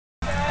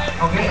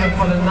Okay, and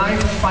for the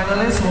 9th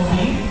finalist will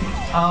be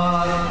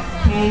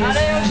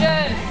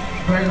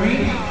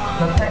Gregory.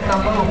 The tag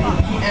number will be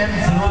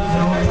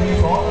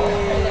BM0034.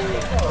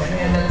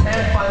 Okay, and the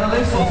 10th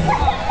finalist will be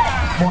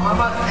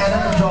Muhammad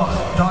Adam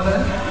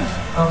Jordan.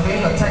 Okay,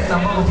 the tag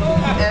number will be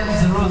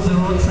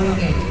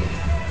BM0038.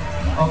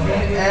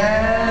 Okay,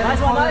 and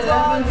for the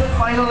 11th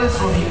finalist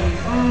will be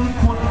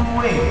Kun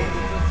Wei.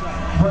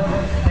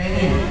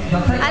 Benny.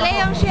 Your tag number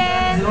will be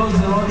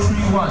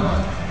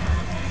BM0031.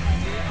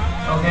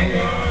 Okay,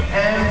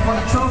 and for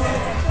the 12th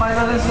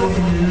finalist will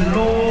be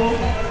Lo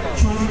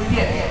Chun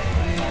Tian.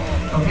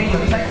 Okay,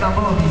 your tag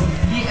number will be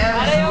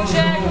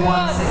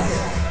BM0016.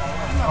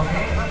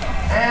 Okay,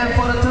 and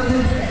for the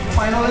 13th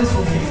finalist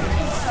will be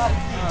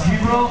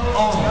Jibril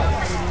Ong.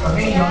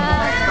 Okay, your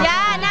tag number.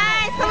 Yeah,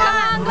 nice. Come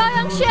on, go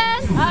Yongxuan.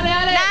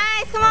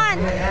 Nice, come on.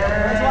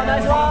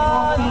 Nice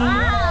one.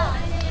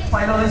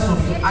 Finalist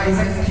will be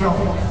Isaac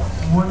Tiong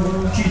Wen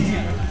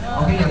Jin.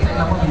 Okay, your tag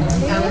number will be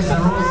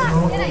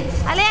BM008.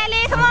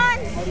 Ali, come on.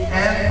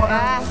 And for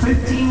the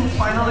 15th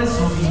finalist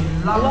will be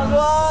Lam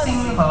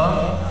Sing He.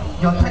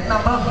 Your tag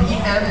number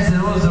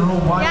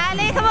BM001. Yeah,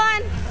 Ali, come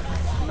on.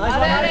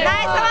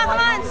 Nice,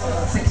 come on.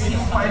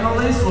 16th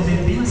finalist will be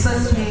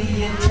Vincent K.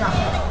 Yen Chiang.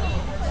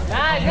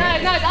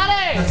 Nice,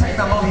 Ali. The tag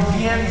number will be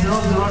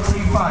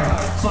BM0035.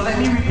 So let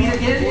me repeat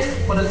again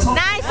for the top.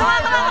 Nice,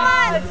 come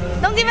on.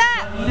 Don't give up.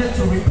 Needed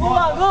to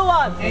report. Good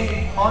one.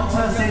 Okay, on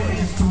Thursday, which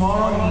is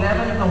tomorrow,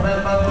 11th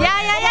November. Yeah.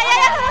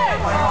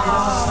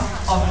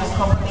 Of this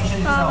competition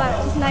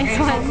itself. Nice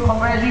okay, one. So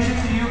congratulations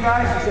to you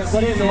guys.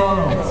 See you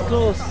tomorrow. It's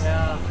close.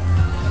 Yeah.